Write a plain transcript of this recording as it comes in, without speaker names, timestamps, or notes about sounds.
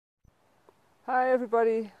Hi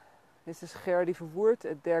everybody, this is Gerdy Verwoerd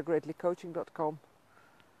at daregreatlycoaching.com,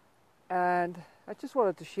 and I just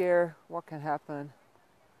wanted to share what can happen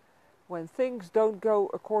when things don't go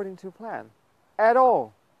according to plan at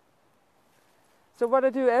all. So what I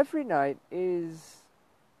do every night is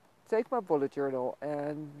take my bullet journal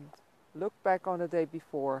and look back on the day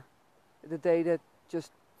before, the day that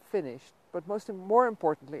just finished, but more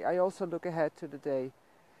importantly, I also look ahead to the day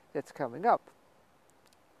that's coming up,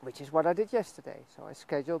 which is what I did yesterday. So I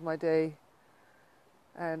scheduled my day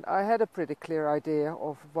and I had a pretty clear idea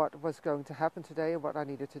of what was going to happen today and what I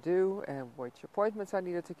needed to do and which appointments I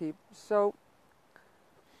needed to keep. So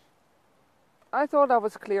I thought I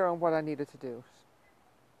was clear on what I needed to do.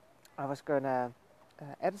 I was going to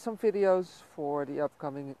edit some videos for the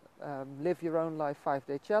upcoming Live Your Own Life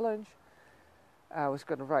 5-day challenge. I was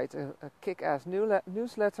going to write a kick-ass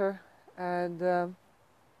newsletter and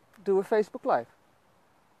do a Facebook Live.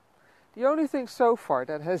 The only thing so far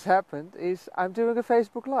that has happened is I'm doing a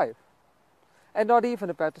Facebook Live, and not even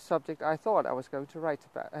about the subject I thought I was going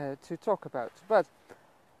to talk about. But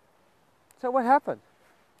so what happened?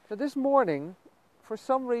 So this morning, for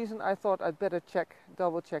some reason, I thought I'd better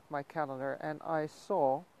double check my calendar, and I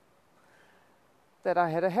saw that I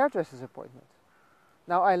had a hairdresser's appointment.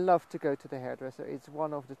 Now I love to go to the hairdresser. It's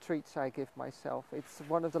one of the treats I give myself. It's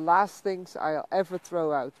one of the last things I'll ever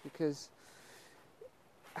throw out because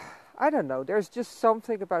I don't know, there's just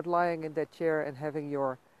something about lying in that chair and having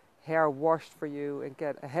your hair washed for you and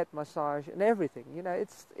get a head massage and everything. You know, it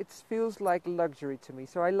feels like luxury to me,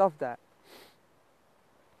 so I love that.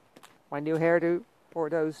 My new hairdo, for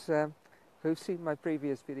those who've seen my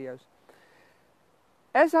previous videos.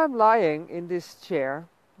 As I'm lying in this chair,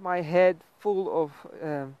 my head full of,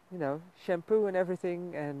 shampoo and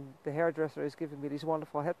everything, and the hairdresser is giving me this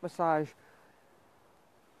wonderful head massage,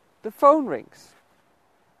 the phone rings.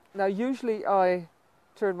 Now, usually I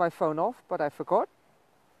turn my phone off, but I forgot.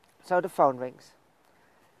 So the phone rings.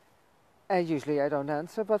 And usually I don't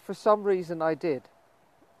answer, but for some reason I did.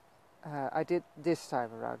 I did this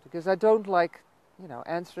time around because I don't like,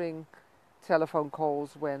 answering telephone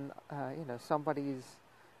calls when,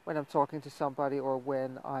 when I'm talking to somebody or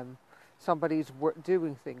when somebody's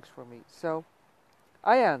doing things for me. So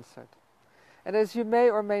I answered. And as you may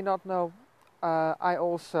or may not know, I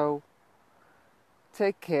also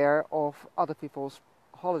take care of other people's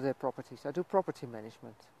holiday properties. I do property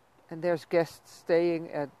management, and there's guests staying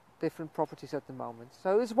at different properties at the moment.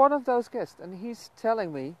 So it's one of those guests, and he's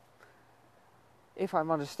telling me, if I'm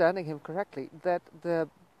understanding him correctly, that the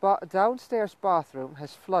downstairs bathroom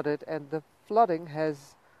has flooded and the flooding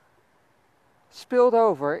has spilled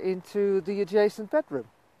over into the adjacent bedroom.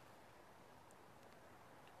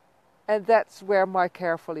 And that's where my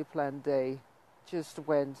carefully planned day just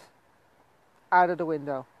went out of the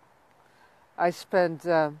window. I spent,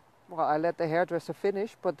 I let the hairdresser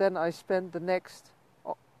finish, but then I spent the next,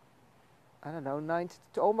 9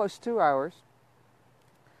 to almost 2 hours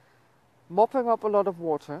mopping up a lot of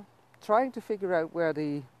water, trying to figure out where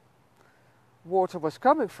the water was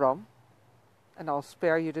coming from, and I'll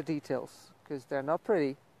spare you the details because they're not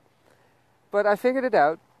pretty. But I figured it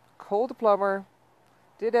out, called the plumber,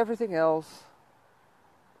 did everything else.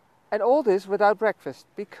 And all this without breakfast,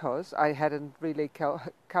 because I hadn't really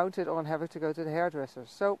counted on having to go to the hairdresser.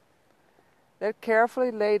 So that carefully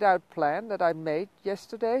laid out plan that I made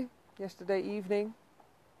yesterday evening,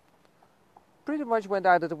 pretty much went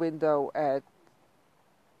out of the window at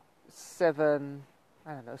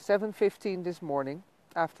 7:15 this morning,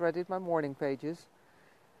 after I did my morning pages.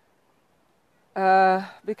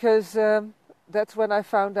 Because that's when I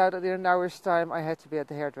found out that in an hour's time I had to be at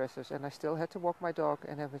the hairdresser's, and I still had to walk my dog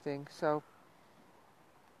and everything.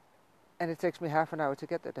 And it takes me half an hour to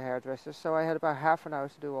get to the hairdresser, so I had about half an hour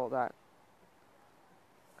to do all that.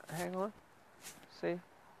 Hang on, see?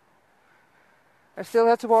 I still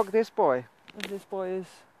had to walk this boy, and this boy is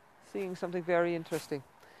seeing something very interesting.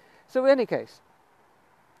 So in any case,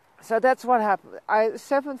 so that's what happened.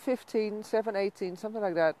 7:15, 7:18, something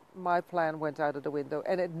like that, my plan went out of the window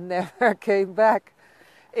and it never came back.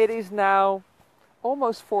 It is now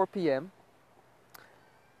almost 4 p.m.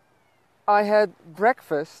 I had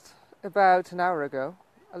breakfast about an hour ago,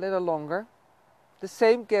 a little longer. The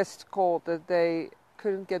same guest called that they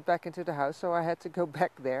couldn't get back into the house, so I had to go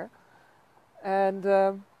back there. And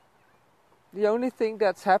the only thing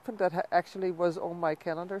that's happened that actually was on my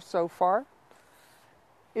calendar so far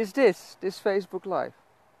is this Facebook Live.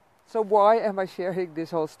 So why am I sharing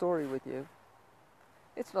this whole story with you?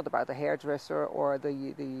 It's not about the hairdresser or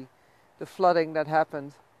the flooding that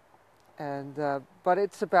happened, but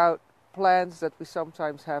it's about plans that we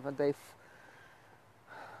sometimes have, and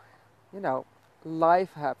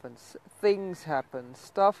life happens, things happen,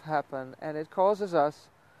 stuff happen, and it causes us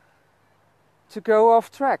to go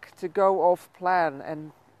off track, to go off plan,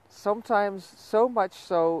 and sometimes so much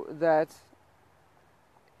so that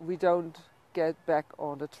we don't get back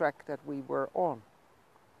on the track that we were on.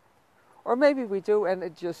 Or maybe we do, and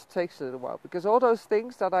it just takes a little while, because all those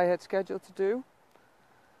things that I had scheduled to do,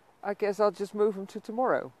 I guess I'll just move them to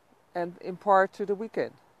tomorrow, and in part to the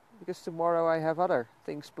weekend, because tomorrow I have other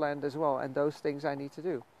things planned as well, and those things I need to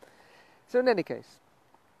do. So in any case,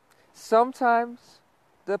 sometimes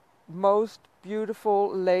the most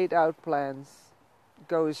beautiful laid out plans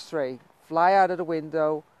go astray, fly out of the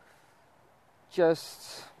window,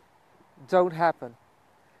 just don't happen.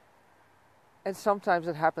 And sometimes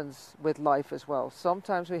it happens with life as well.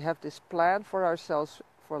 Sometimes we have this plan for ourselves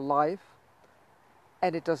for life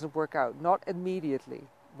and it doesn't work out. Not immediately.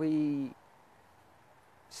 We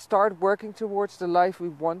start working towards the life we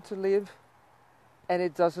want to live and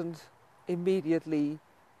it doesn't immediately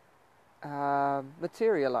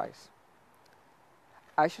materialize.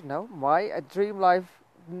 I should know. My dream life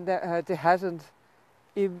didn't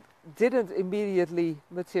immediately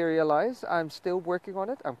materialize. I'm still working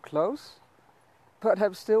on it. I'm close. But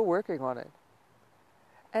I'm still working on it.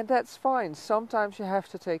 And that's fine. Sometimes you have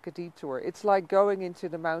to take a detour. It's like going into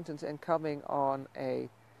the mountains and coming on a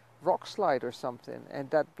rock slide or something,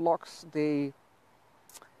 and that blocks the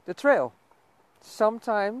trail.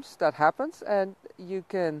 Sometimes that happens, and you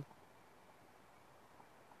can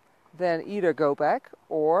then either go back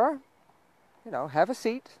or, have a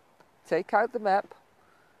seat, take out the map,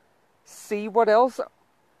 see what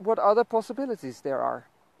other possibilities there are.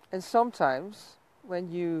 And sometimes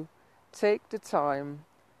when you take the time,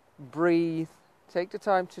 breathe, take the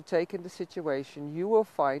time to take in the situation, you will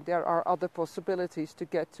find there are other possibilities to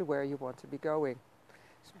get to where you want to be going.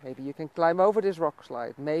 So maybe you can climb over this rock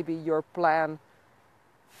slide. Maybe your plan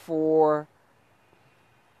for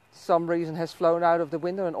some reason has flown out of the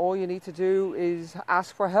window and all you need to do is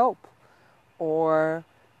ask for help or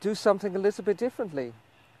do something a little bit differently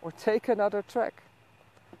or take another track.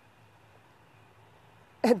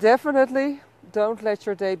 And definitely don't let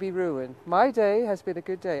your day be ruined. My day has been a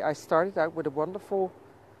good day. I started out with a wonderful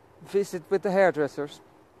visit with the hairdressers.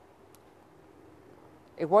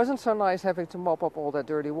 It wasn't so nice having to mop up all that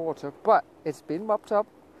dirty water, but it's been mopped up.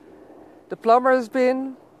 The plumber has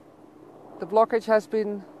been, the blockage has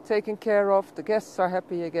been taken care of. The guests are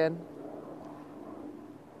happy again.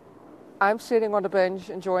 I'm sitting on the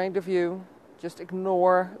bench enjoying the view. Just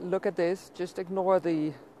look at this, just ignore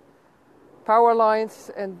the power lines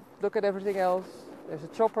and look at everything else. There's a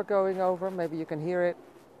chopper going over, maybe you can hear it.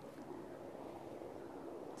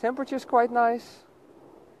 Temperature's quite nice.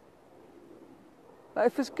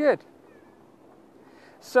 Life is good.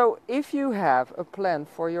 So if you have a plan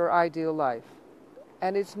for your ideal life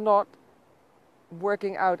and it's not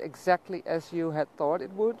working out exactly as you had thought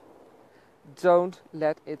it would, don't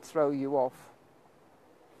let it throw you off.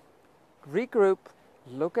 Regroup.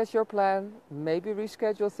 Look at your plan, maybe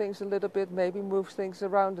reschedule things a little bit, maybe move things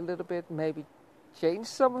around a little bit, maybe change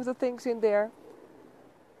some of the things in there,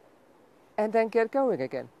 and then get going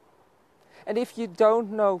again. And if you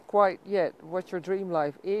don't know quite yet what your dream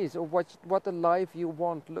life is or what the life you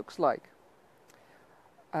want looks like,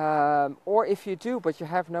 or if you do but you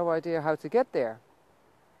have no idea how to get there,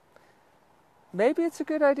 maybe it's a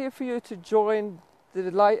good idea for you to join the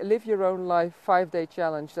Live Your Own Life 5-day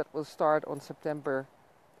challenge that will start on September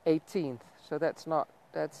 18th. So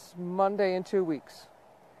that's Monday in 2 weeks.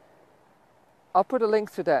 I'll put a link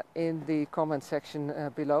to that in the comment section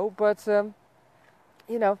below. But,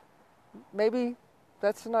 maybe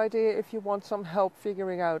that's an idea if you want some help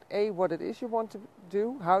figuring out A, what it is you want to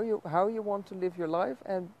do, how you want to live your life,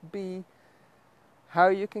 and B, how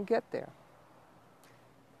you can get there.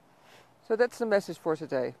 So that's the message for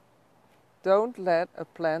today. Don't let a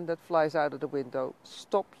plan that flies out of the window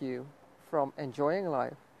stop you from enjoying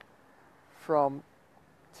life, from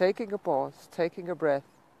taking a pause, taking a breath,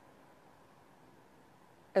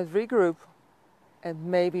 and regroup and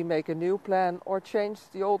maybe make a new plan or change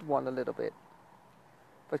the old one a little bit.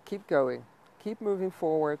 But keep going, keep moving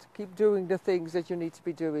forward, keep doing the things that you need to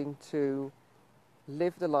be doing to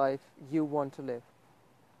live the life you want to live.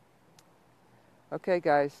 Okay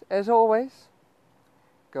guys, as always,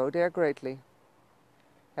 go there greatly.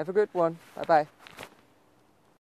 Have a good one. Bye-bye.